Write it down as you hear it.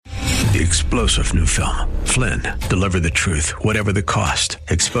the explosive new film, Flynn, Deliver the Truth, Whatever the Cost,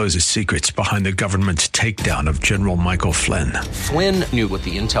 exposes secrets behind the government's takedown of General Michael Flynn. Flynn knew what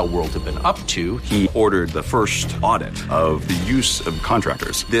the intel world had been up to. He ordered the first audit of the use of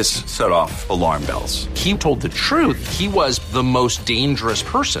contractors. This set off alarm bells. He told the truth. He was the most dangerous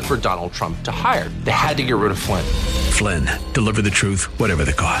person for Donald Trump to hire. They had to get rid of Flynn. Flynn, Deliver the Truth, Whatever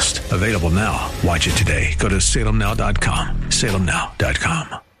the Cost. Available now. Watch it today. Go to salemnow.com.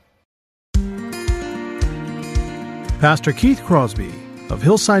 salemnow.com. Pastor Keith Crosby of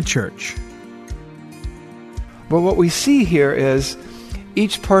Hillside Church. But what we see here is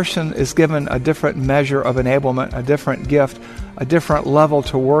each person is given a different measure of enablement, a different gift, a different level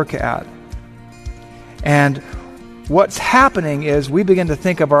to work at. And what's happening is we begin to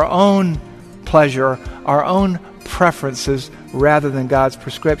think of our own pleasure, our own preferences, rather than God's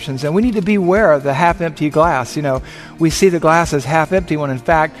prescriptions. And we need to beware of the half-empty glass. You know, we see the glass as half empty when in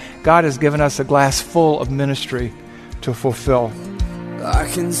fact God has given us a glass full of ministry to fulfill. I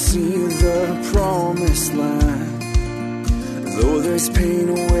can see the promised land, though there's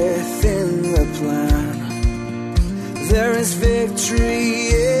pain within the plan. There is victory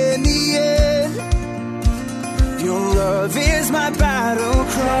in the end. Your love is my battle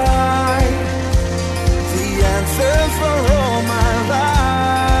cry, the answer for all my life.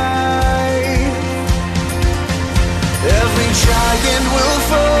 Every giant will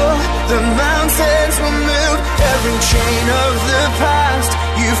fall, the mountains will move, every chain of the past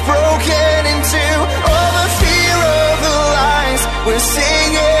you've broken into. All the fear of the lies, we're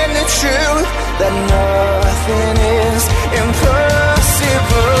singing the truth, that nothing is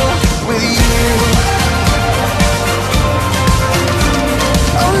impossible with you.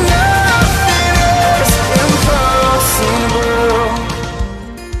 Oh, nothing is impossible.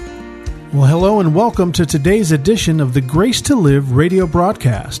 Well, hello and welcome to today's edition of the Grace to Live radio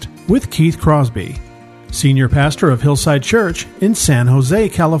broadcast with Keith Crosby, Senior Pastor of Hillside Church in San Jose,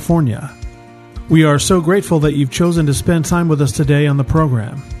 California. We are so grateful that you've chosen to spend time with us today on the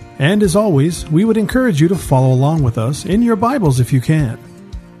program. And as always, we would encourage you to follow along with us in your Bibles if you can.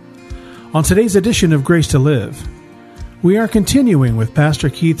 On today's edition of Grace to Live, we are continuing with Pastor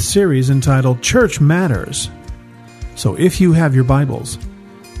Keith's series entitled Church Matters. So if you have your Bibles,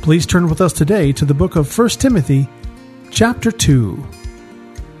 please turn with us today to the book of 1 Timothy, chapter 2.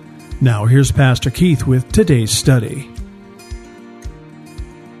 Now here's Pastor Keith with today's study.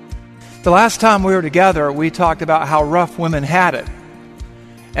 The last time we were together, we talked about how rough women had it.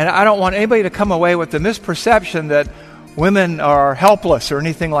 And I don't want anybody to come away with the misperception that women are helpless or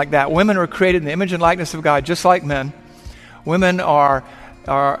anything like that. Women are created in the image and likeness of God, just like men. Women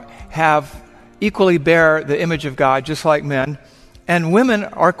have equally bear the image of God, just like men. And women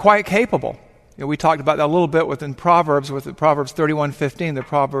are quite capable. You know, we talked about that a little bit within Proverbs, with the Proverbs 31:15, the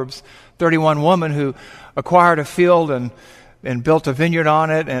Proverbs 31 woman who acquired a field and built a vineyard on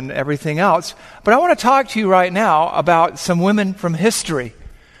it and everything else. But I want to talk to you right now about some women from history.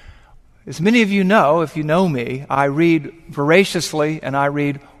 As many of you know, if you know me, I read voraciously and I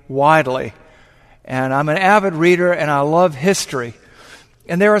read widely. And I'm an avid reader and I love history.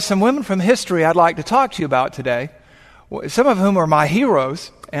 And there are some women from history I'd like to talk to you about today, some of whom are my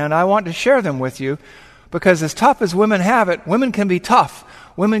heroes, and I want to share them with you because as tough as women have it, women can be tough.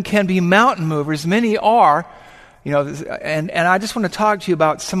 Women can be mountain movers. Many are, you know, and I just want to talk to you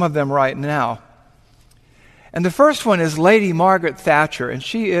about some of them right now. And the first one is Lady Margaret Thatcher, and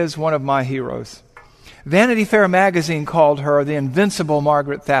she is one of my heroes. Vanity Fair magazine called her the invincible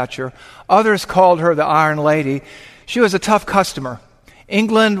Margaret Thatcher. Others called her the Iron Lady. She was a tough customer.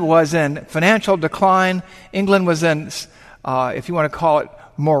 England was in financial decline. England was in, if you want to call it,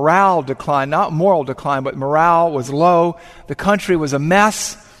 morale decline, not moral decline, but morale was low. The country was a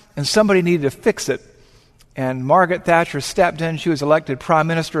mess, and somebody needed to fix it. And Margaret Thatcher stepped in. She was elected Prime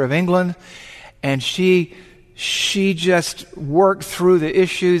Minister of England, and she just worked through the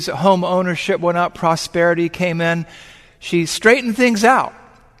issues. Home ownership went up, prosperity came in. She straightened things out.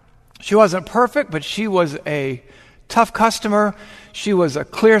 She wasn't perfect, but she was a tough customer. She was a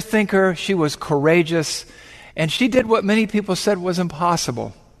clear thinker. She was courageous. And she did what many people said was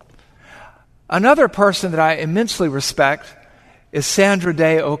impossible. Another person that I immensely respect is Sandra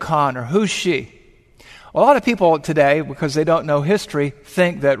Day O'Connor. Who's she? A lot of people today, because they don't know history,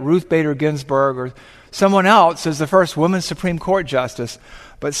 think that Ruth Bader Ginsburg or someone else is the first woman Supreme Court Justice.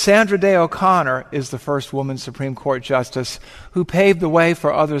 But Sandra Day O'Connor is the first woman Supreme Court Justice who paved the way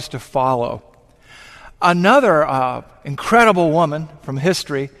for others to follow. Another incredible woman from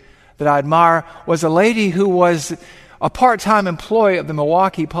history that I admire was a lady who was a part-time employee of the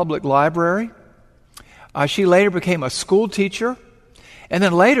Milwaukee Public Library. She later became a school teacher, And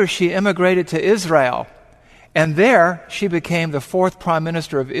then later she immigrated to Israel. And there she became the 4th prime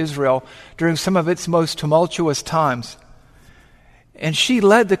minister of Israel during some of its most tumultuous times. And she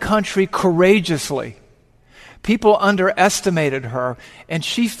led the country courageously. People underestimated her, and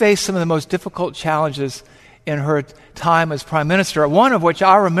she faced some of the most difficult challenges in her time as prime minister, one of which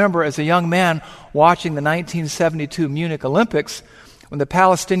I remember as a young man watching the 1972 Munich Olympics when the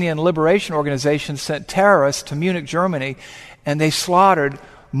Palestinian Liberation Organization sent terrorists to Munich, Germany, and they slaughtered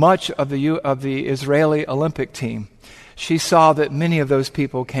much of the Israeli Olympic team. She saw that many of those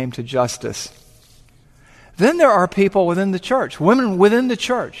people came to justice. Then there are people within the church, women within the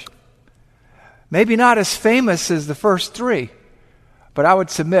church. Maybe not as famous as the first three, but I would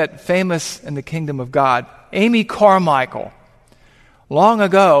submit famous in the kingdom of God. Amy Carmichael. Long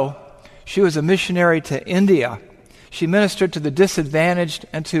ago, she was a missionary to India. She ministered to the disadvantaged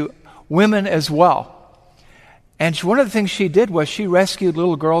and to women as well. And one of the things she did was she rescued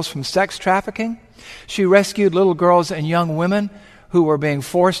little girls from sex trafficking. She rescued little girls and young women who were being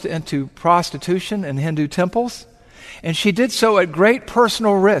forced into prostitution in Hindu temples. And she did so at great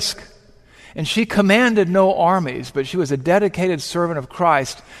personal risk. And she commanded no armies, but she was a dedicated servant of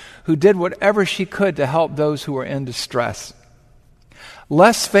Christ who did whatever she could to help those who were in distress.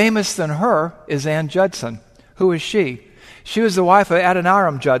 Less famous than her is Ann Judson. Who is she? She was the wife of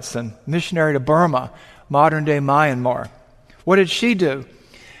Adoniram Judson, missionary to Burma, modern-day Myanmar. What did she do?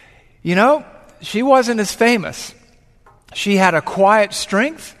 You know, she wasn't as famous. She had a quiet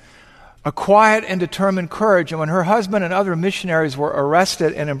strength, a quiet and determined courage, and when her husband and other missionaries were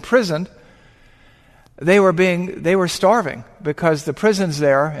arrested and imprisoned, they were starving because the prisons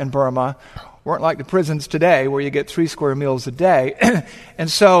there in Burma weren't like the prisons today where you get 3 square meals a day.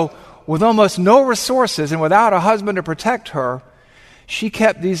 And so with almost no resources and without a husband to protect her, she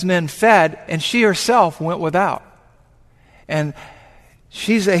kept these men fed and she herself went without. And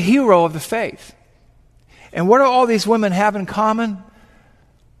she's a hero of the faith. And what do all these women have in common?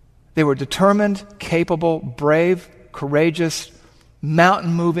 They were determined, capable, brave, courageous,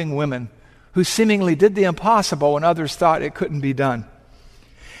 mountain-moving women who seemingly did the impossible when others thought it couldn't be done.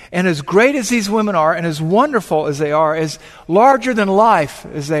 And as great as these women are, and as wonderful as they are, as larger than life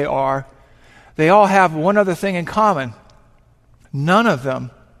as they all have one other thing in common. None of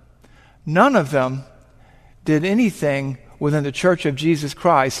them did anything within the Church of Jesus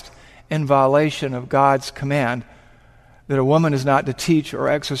Christ in violation of God's command that a woman is not to teach or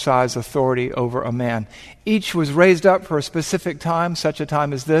exercise authority over a man. Each was raised up for a specific time, such a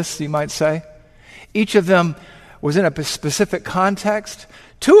time as this, you might say. Each of them was in a specific context.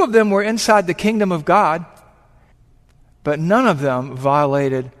 2 of them were inside the kingdom of God, but none of them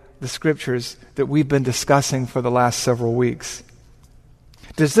violated the scriptures that we've been discussing for the last several weeks.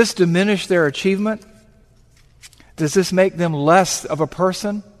 Does this diminish their achievement? Does this make them less of a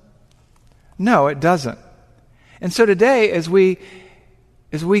person? No, it doesn't. And so today, as we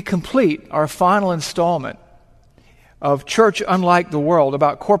complete our final installment of Church Unlike the World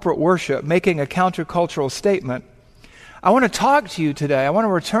about corporate worship, making a countercultural statement, I want to talk to you today. I want to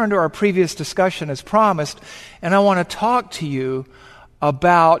return to our previous discussion as promised, and I want to talk to you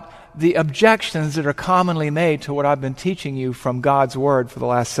about the objections that are commonly made to what I've been teaching you from God's Word for the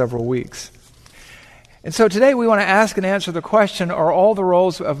last several weeks. And so today we want to ask and answer the question, are all the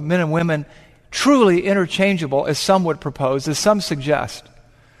roles of men and women truly interchangeable, as some would propose, as some suggest?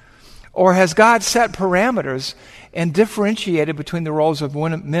 Or has God set parameters and differentiated between the roles of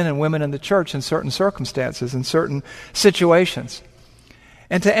men and women in the church in certain circumstances, in certain situations?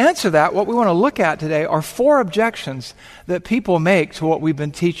 And to answer that, what we want to look at today are 4 objections that people make to what we've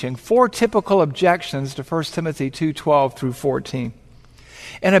been teaching. 4 typical objections to 1 Timothy 2:12 through 14.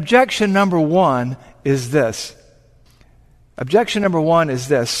 And objection number 1 is this. Objection number 1 is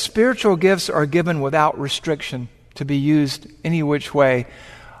this. Spiritual gifts are given without restriction to be used any which way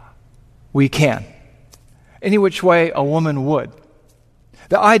we can. Any which way a woman would.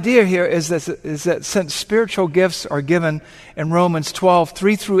 The idea here is that since spiritual gifts are given in Romans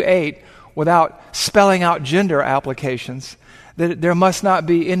 12:3 through 8, without spelling out gender applications, that there must not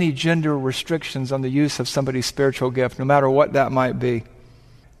be any gender restrictions on the use of somebody's spiritual gift, no matter what that might be.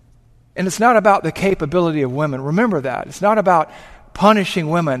 And it's not about the capability of women. Remember that. It's not about punishing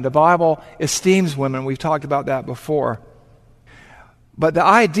women. The Bible esteems women. We've talked about that before. But the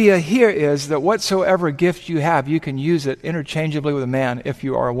idea here is that whatsoever gift you have, you can use it interchangeably with a man if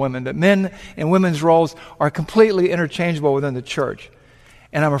you are a woman. That men and women's roles are completely interchangeable within the church.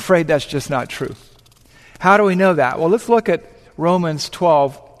 And I'm afraid that's just not true. How do we know that? Well, let's look at Romans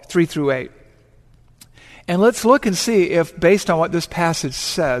 12:3 through 8. And let's look and see if, based on what this passage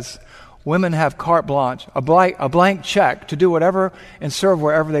says, Women have carte blanche, a blank check to do whatever and serve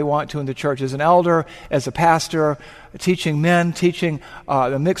wherever they want to in the church. As an elder, as a pastor, teaching men, teaching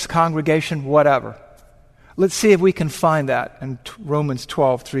the mixed congregation, whatever. Let's see if we can find that in Romans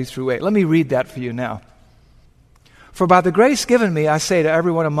 12, 3 through 8. Let me read that for you now. For by the grace given me, I say to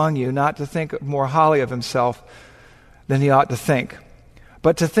everyone among you, not to think more highly of himself than he ought to think,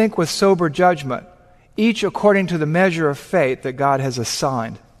 but to think with sober judgment, each according to the measure of faith that God has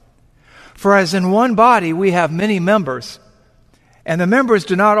assigned. For as in one body we have many members, and the members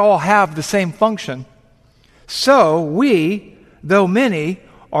do not all have the same function, so we, though many,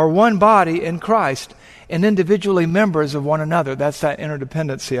 are one body in Christ, and individually members of one another. That's that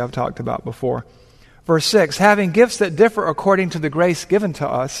interdependency I've talked about before. Verse 6, having gifts that differ according to the grace given to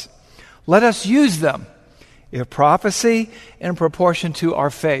us, let us use them. If prophecy, in proportion to our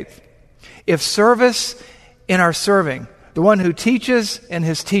faith. If service, in our serving. The one who teaches in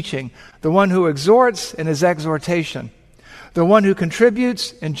his teaching. The one who exhorts in his exhortation. The one who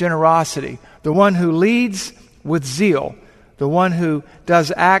contributes in generosity. The one who leads with zeal. The one who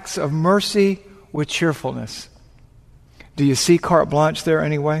does acts of mercy with cheerfulness. Do you see carte blanche there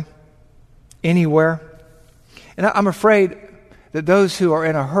anyway? Anywhere? And I'm afraid that those who are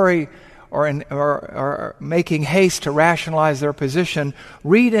in a hurry or are making haste to rationalize their position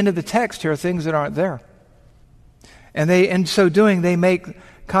read into the text here things that aren't there. And in so doing, they make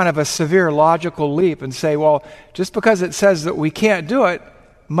kind of a severe logical leap and say, well, just because it says that we can't do it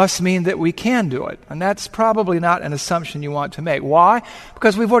must mean that we can do it. And that's probably not an assumption you want to make. Why?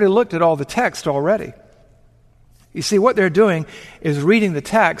 Because we've already looked at all the text already. You see, what they're doing is reading the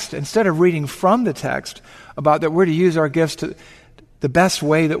text instead of reading from the text about that we're to use our gifts to the best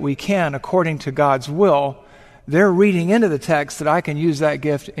way that we can according to God's will. They're reading into the text that I can use that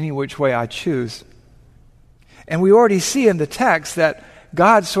gift any which way I choose. And we already see in the text that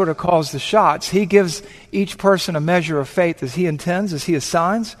God sort of calls the shots. He gives each person a measure of faith as he intends, as he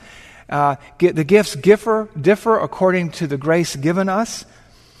assigns. The gifts differ according to the grace given us.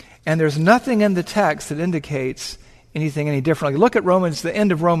 And there's nothing in the text that indicates anything any differently. Look at the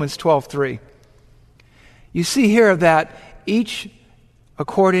end of Romans 12:3. You see here that each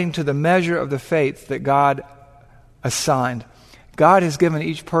according to the measure of the faith that God assigned. God has given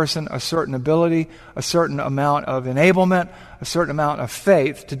each person a certain ability, a certain amount of enablement, a certain amount of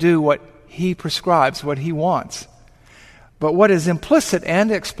faith to do what he prescribes, what he wants. But what is implicit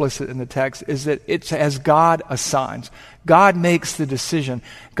and explicit in the text is that it's as God assigns. God makes the decision.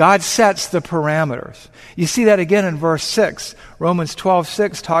 God sets the parameters. You see that again in verse 6. Romans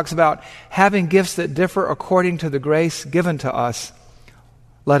 12:6 talks about having gifts that differ according to the grace given to us.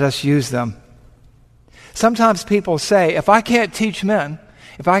 Let us use them. Sometimes people say, if I can't teach men,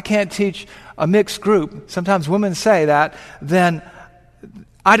 if I can't teach a mixed group, sometimes women say that, then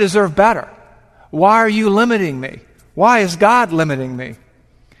I deserve better. Why are you limiting me? Why is God limiting me?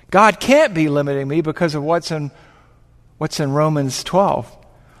 God can't be limiting me because of what's in Romans 12.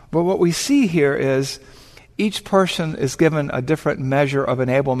 But what we see here is each person is given a different measure of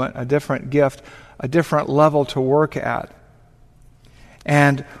enablement, a different gift, a different level to work at.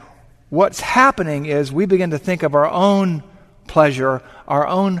 And what's happening is we begin to think of our own pleasure, our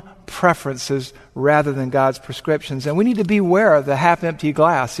own preferences, rather than God's prescriptions. And we need to be aware of the half-empty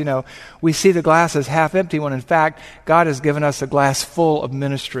glass. You know, we see the glass as half empty when in fact God has given us a glass full of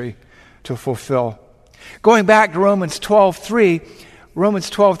ministry to fulfill. Going back to Romans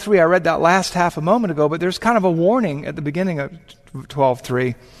 12:3, I read that last half a moment ago, but there's kind of a warning at the beginning of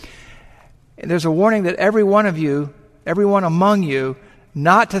 12:3. There's a warning that everyone among you,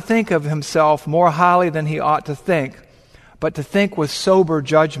 not to think of himself more highly than he ought to think, but to think with sober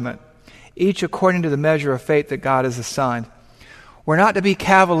judgment, each according to the measure of faith that God has assigned. We're not to be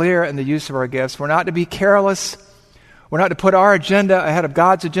cavalier in the use of our gifts. We're not to be careless. We're not to put our agenda ahead of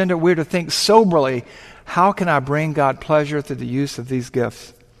God's agenda. We're to think soberly, how can I bring God pleasure through the use of these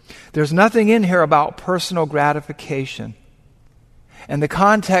gifts? There's nothing in here about personal gratification. And the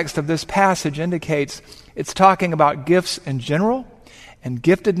context of this passage indicates it's talking about gifts in general and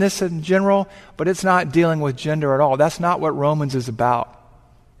giftedness in general, but it's not dealing with gender at all. That's not what Romans is about.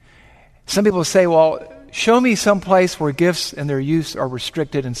 Some people say, well, show me some place where gifts and their use are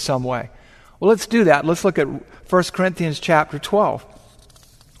restricted in some way. Well, let's do that. Let's look at 1 Corinthians chapter 12.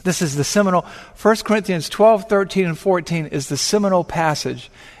 This is the seminal, 1 Corinthians 12, 13, and 14 is the seminal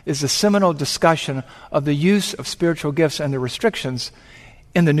passage, is the seminal discussion of the use of spiritual gifts and the restrictions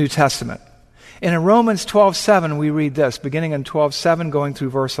in the New Testament. And in Romans 12:7 we read this, beginning in 12:7 going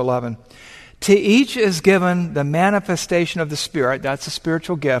through verse 11. To each is given the manifestation of the Spirit, that's a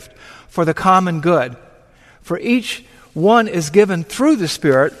spiritual gift, for the common good. For each one is given through the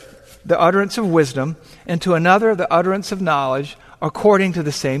Spirit the utterance of wisdom, and to another the utterance of knowledge according to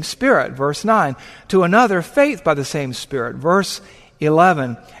the same Spirit. Verse 9. To another faith by the same Spirit. Verse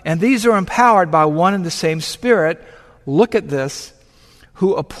 11. And these are empowered by one and the same Spirit. Look at this.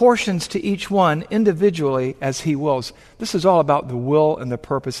 Who apportions to each one individually as he wills. This is all about the will and the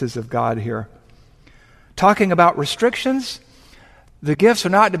purposes of God here. Talking about restrictions, the gifts are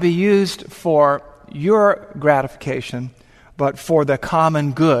not to be used for your gratification, but for the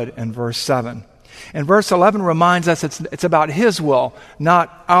common good in verse 7. And verse 11 reminds us it's about His will,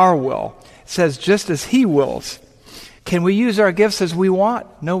 not our will. It says, just as He wills. Can we use our gifts as we want?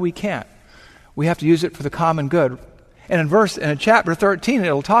 No, we can't. We have to use it for the common good. And in chapter 13,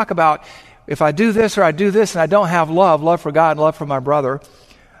 it'll talk about if I do this or I do this and I don't have love for God and love for my brother,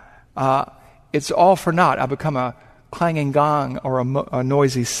 it's all for naught. I become a clanging gong or a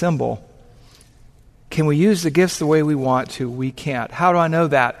noisy cymbal. Can we use the gifts the way we want to? We can't. How do I know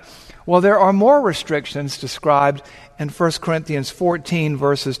that? Well, there are more restrictions described in 1 Corinthians 14,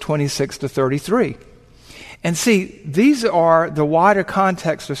 verses 26 to 33. And see, these are the wider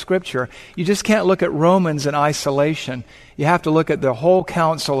context of Scripture. You just can't look at Romans in isolation. You have to look at the whole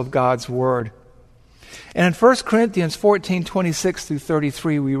counsel of God's Word. And in 1 Corinthians 14, 26 through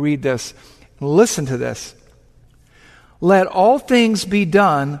 33, we read this. Listen to this. Let all things be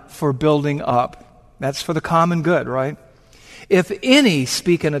done for building up. That's for the common good, right? If any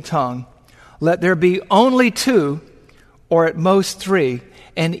speak in a tongue, let there be only 2, or at most 3,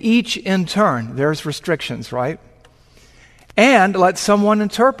 and each in turn. There's restrictions, right? And let someone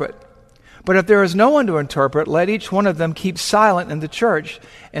interpret. But if there is no one to interpret, let each one of them keep silent in the church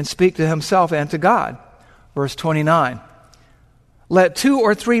and speak to himself and to God. Verse 29. Let 2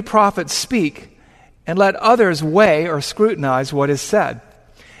 or 3 prophets speak, and let others weigh or scrutinize what is said.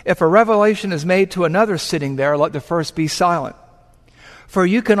 If a revelation is made to another sitting there, let the first be silent. For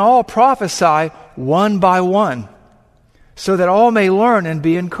you can all prophesy one by one, so that all may learn and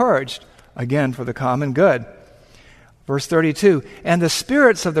be encouraged. Again, for the common good. Verse 32, and the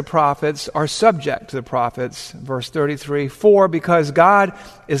spirits of the prophets are subject to the prophets. Verse 33, for because God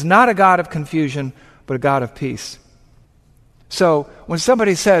is not a God of confusion, but a God of peace. So, when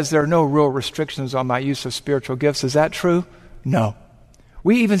somebody says there are no real restrictions on my use of spiritual gifts, is that true? No.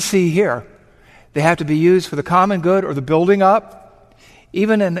 We even see here, they have to be used for the common good or the building up.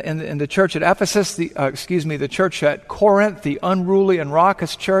 Even in the church at Ephesus, the church at Corinth, the unruly and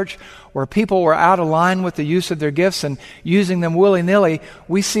raucous church, where people were out of line with the use of their gifts and using them willy-nilly,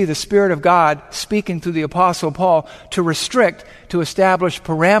 we see the Spirit of God speaking through the Apostle Paul to restrict, to establish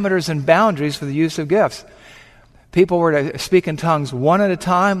parameters and boundaries for the use of gifts. People were to speak in tongues 1 at a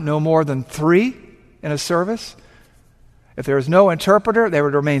time, no more than 3 in a service. If there was no interpreter, they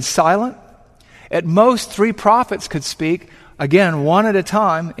were to remain silent. At most, 3 prophets could speak, again, 1 at a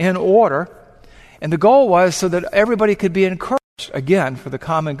time, in order. And the goal was so that everybody could be encouraged, again, for the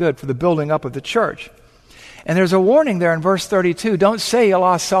common good, for the building up of the church. And there's a warning there in verse 32. Don't say you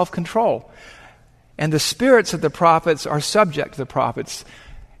lost self-control. And the spirits of the prophets are subject to the prophets.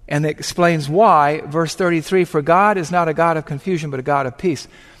 And it explains why. Verse 33, for God is not a God of confusion, but a God of peace.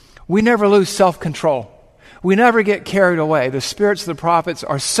 We never lose self-control. We never get carried away. The spirits of the prophets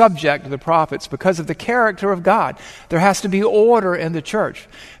are subject to the prophets because of the character of God. There has to be order in the church.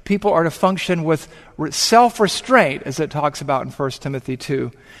 People are to function with self-restraint, as it talks about in 1 Timothy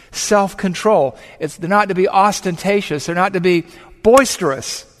 2. Self-control. They're not to be ostentatious. They're not to be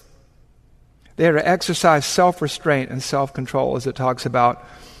boisterous. They are to exercise self-restraint and self-control, as it talks about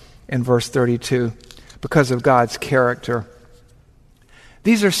in verse 32, because of God's character.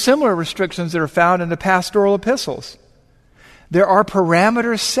 These are similar restrictions that are found in the pastoral epistles. There are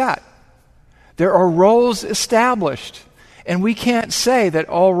parameters set. There are roles established. And we can't say that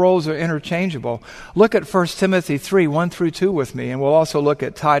all roles are interchangeable. Look at 1 Timothy 3, 1 through 2 with me, and we'll also look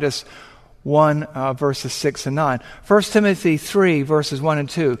at Titus 1, verses 6 and 9. 1 Timothy 3, verses 1 and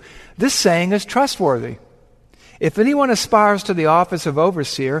 2. This saying is trustworthy. If anyone aspires to the office of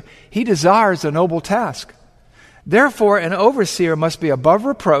overseer, he desires a noble task. Therefore, an overseer must be above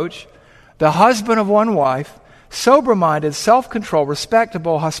reproach, the husband of one wife, sober-minded, self-controlled,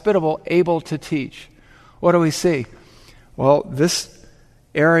 respectable, hospitable, able to teach. What do we see? Well, this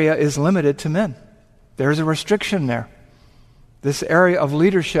area is limited to men. There's a restriction there. This area of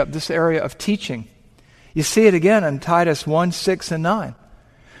leadership, this area of teaching. You see it again in Titus 1, 6, and 9.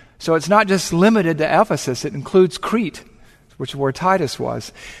 So it's not just limited to Ephesus. It includes Crete, which is where Titus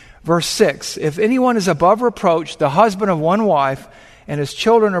was. Verse 6, if anyone is above reproach, the husband of one wife, and his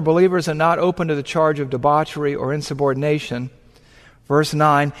children are believers and not open to the charge of debauchery or insubordination. Verse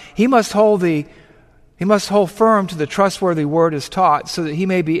 9, he must hold He must hold firm to the trustworthy word as taught so that he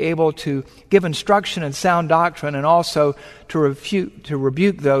may be able to give instruction in sound doctrine and also to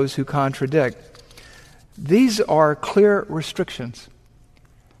rebuke those who contradict. These are clear restrictions.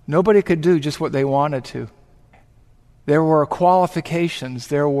 Nobody could do just what they wanted to. There were qualifications.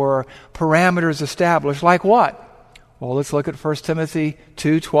 There were parameters established. Like what? Well, let's look at 1 Timothy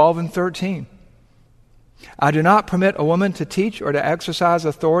 2:12 and 13. I do not permit a woman to teach or to exercise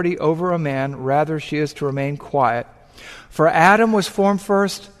authority over a man. Rather, she is to remain quiet. For Adam was formed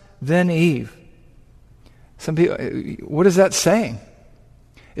first, then Eve. Some people, what is that saying?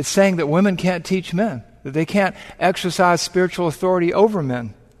 It's saying that women can't teach men, that they can't exercise spiritual authority over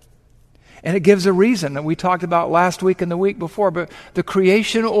men. And it gives a reason that we talked about last week and the week before, but the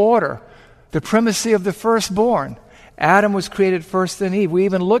creation order, the primacy of the firstborn. Adam was created first, then Eve. We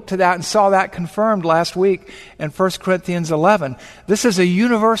even looked to that and saw that confirmed last week in 1 Corinthians 11. This is a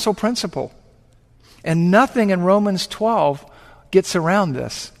universal principle. And nothing in Romans 12 gets around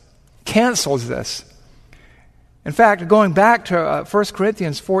this, cancels this. In fact, going back to 1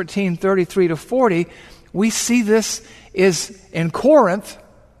 Corinthians 14:33-40, we see this is in Corinth,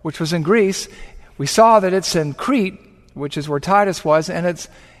 which was in Greece. We saw that it's in Crete, which is where Titus was, and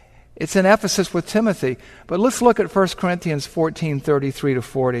it's in Ephesus with Timothy. But let's look at 1 Corinthians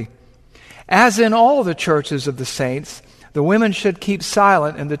 14:33-40. As in all the churches of the saints, the women should keep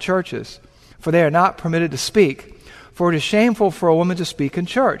silent in the churches, for they are not permitted to speak. For it is shameful for a woman to speak in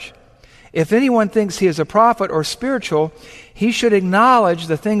church. If anyone thinks he is a prophet or spiritual, he should acknowledge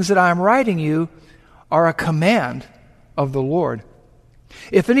the things that I am writing you are a command of the Lord.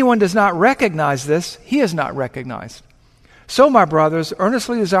 If anyone does not recognize this, he is not recognized. So, my brothers,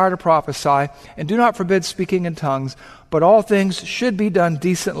 earnestly desire to prophesy, and do not forbid speaking in tongues, but all things should be done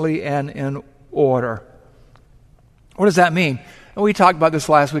decently and in order. What does that mean? And we talked about this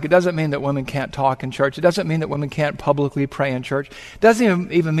last week. It doesn't mean that women can't talk in church. It doesn't mean that women can't publicly pray in church. It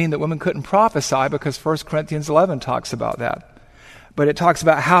doesn't even mean that women couldn't prophesy, because 1 Corinthians 11 talks about that. But it talks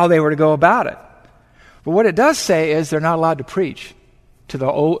about how they were to go about it. But what it does say is they're not allowed to preach to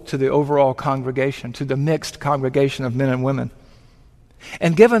the overall congregation, to the mixed congregation of men and women.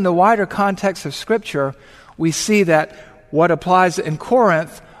 And given the wider context of Scripture, we see that what applies in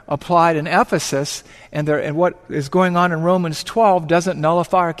Corinth applied in Ephesus, and what is going on in Romans 12 doesn't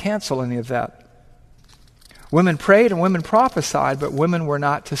nullify or cancel any of that. Women prayed and women prophesied, but women were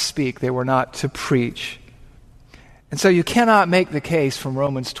not to speak. They were not to preach. And so you cannot make the case from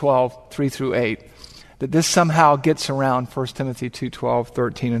Romans 12, 3-8, that this somehow gets around 1 Timothy 2:12,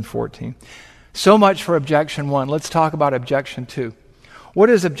 13, and 14. So much for objection 1. Let's talk about objection 2.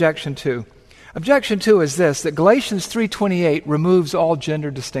 What is objection 2? Objection 2 is this, that Galatians 3:28 removes all gender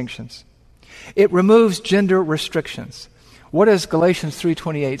distinctions. It removes gender restrictions. What does Galatians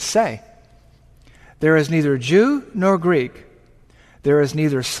 3:28 say? There is neither Jew nor Greek. There is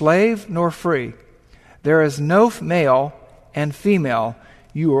neither slave nor free. There is no male and female.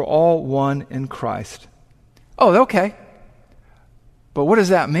 You are all one in Christ. Oh, okay. But what does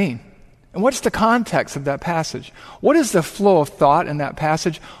that mean? And what's the context of that passage? What is the flow of thought in that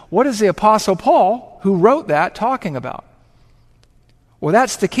passage? What is the Apostle Paul, who wrote that, talking about? Well,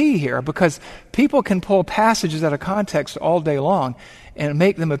 that's the key here, because people can pull passages out of context all day long and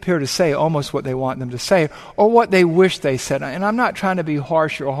make them appear to say almost what they want them to say or what they wish they said. And I'm not trying to be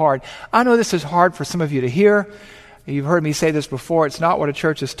harsh or hard. I know this is hard for some of you to hear. You've heard me say this before. It's not what a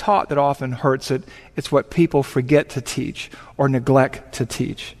church is taught that often hurts it. It's what people forget to teach or neglect to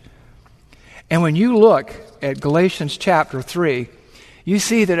teach. And when you look at Galatians chapter 3, you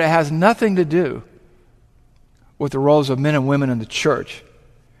see that it has nothing to do with the roles of men and women in the church.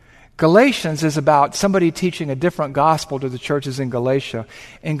 Galatians is about somebody teaching a different gospel to the churches in Galatia.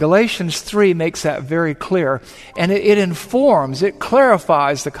 And Galatians 3 makes that very clear. And it informs, it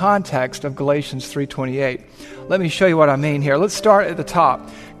clarifies the context of Galatians 3:28. Let me show you what I mean here. Let's start at the top.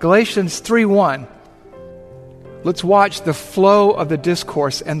 Galatians 3:1. Let's watch the flow of the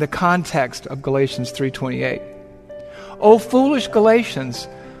discourse and the context of Galatians 3:28. O foolish Galatians,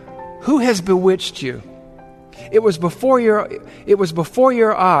 who has bewitched you? It was before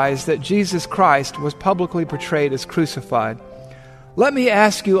your eyes that Jesus Christ was publicly portrayed as crucified. Let me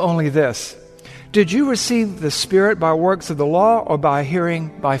ask you only this. Did you receive the Spirit by works of the law or by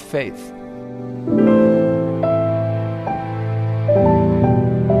hearing by faith?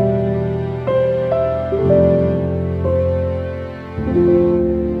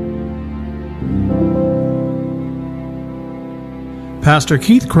 Pastor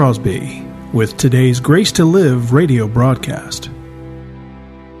Keith Crosby with today's Grace to Live radio broadcast.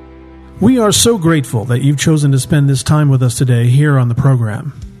 We are so grateful that you've chosen to spend this time with us today here on the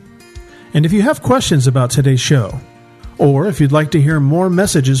program. And if you have questions about today's show, or if you'd like to hear more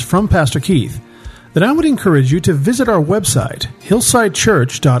messages from Pastor Keith, then I would encourage you to visit our website,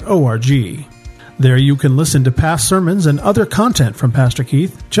 hillsidechurch.org. There you can listen to past sermons and other content from Pastor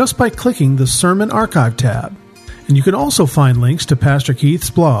Keith just by clicking the Sermon Archive tab. And you can also find links to Pastor Keith's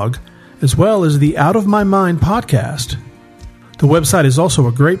blog, as well as the Out of My Mind podcast. The website is also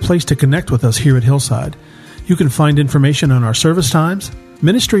a great place to connect with us here at Hillside. You can find information on our service times,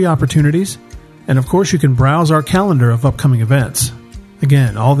 ministry opportunities, and of course you can browse our calendar of upcoming events.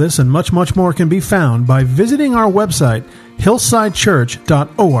 Again, all this and much, much more can be found by visiting our website,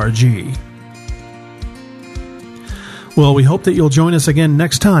 hillsidechurch.org. Well, we hope that you'll join us again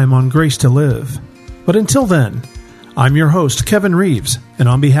next time on Grace to Live. But until then, I'm your host, Kevin Reeves, and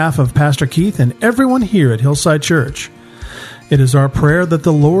on behalf of Pastor Keith and everyone here at Hillside Church, it is our prayer that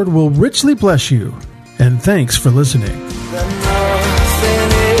the Lord will richly bless you, and thanks for listening.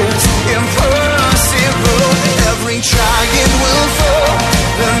 Every giant will fall,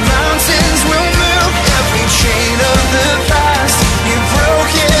 the mountains will move, every chain of the past you've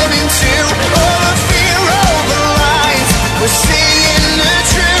broken into. All the fear, all the lies, we're seeing the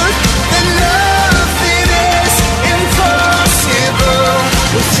truth, that nothing is impossible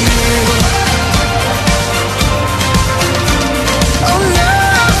with you. Oh,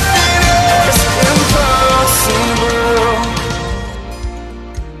 nothing is impossible.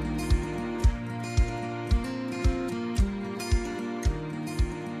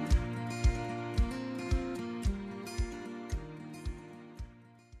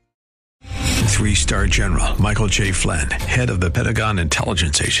 Three-star General Michael J. Flynn, head of the Pentagon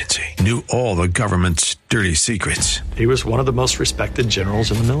Intelligence Agency, knew all the government's dirty secrets. He was one of the most respected generals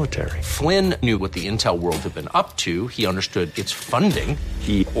in the military. Flynn knew what the intel world had been up to. He understood its funding.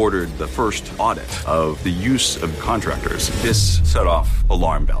 He ordered the first audit of the use of contractors. This set off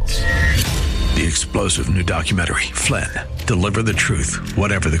alarm bells. The explosive new documentary, Flynn, Deliver the Truth,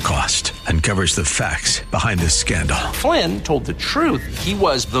 Whatever the Cost, uncovers the facts behind this scandal. Flynn told the truth. He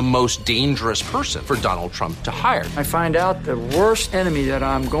was the most dangerous person for Donald Trump to hire. I find out the worst enemy that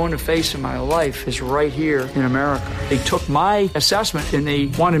I'm going to face in my life is right here in America. They took my assessment and they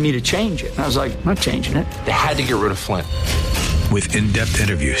wanted me to change it. And I was like, I'm not changing it. They had to get rid of Flynn. With in-depth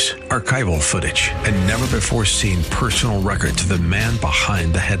interviews, archival footage, and never-before-seen personal records of the man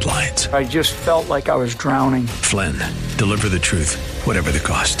behind the headlines. I just felt like I was drowning. Flynn, Deliver the Truth, Whatever the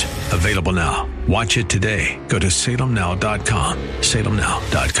Cost. Available now. Watch it today. Go to salemnow.com.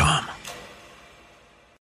 salemnow.com.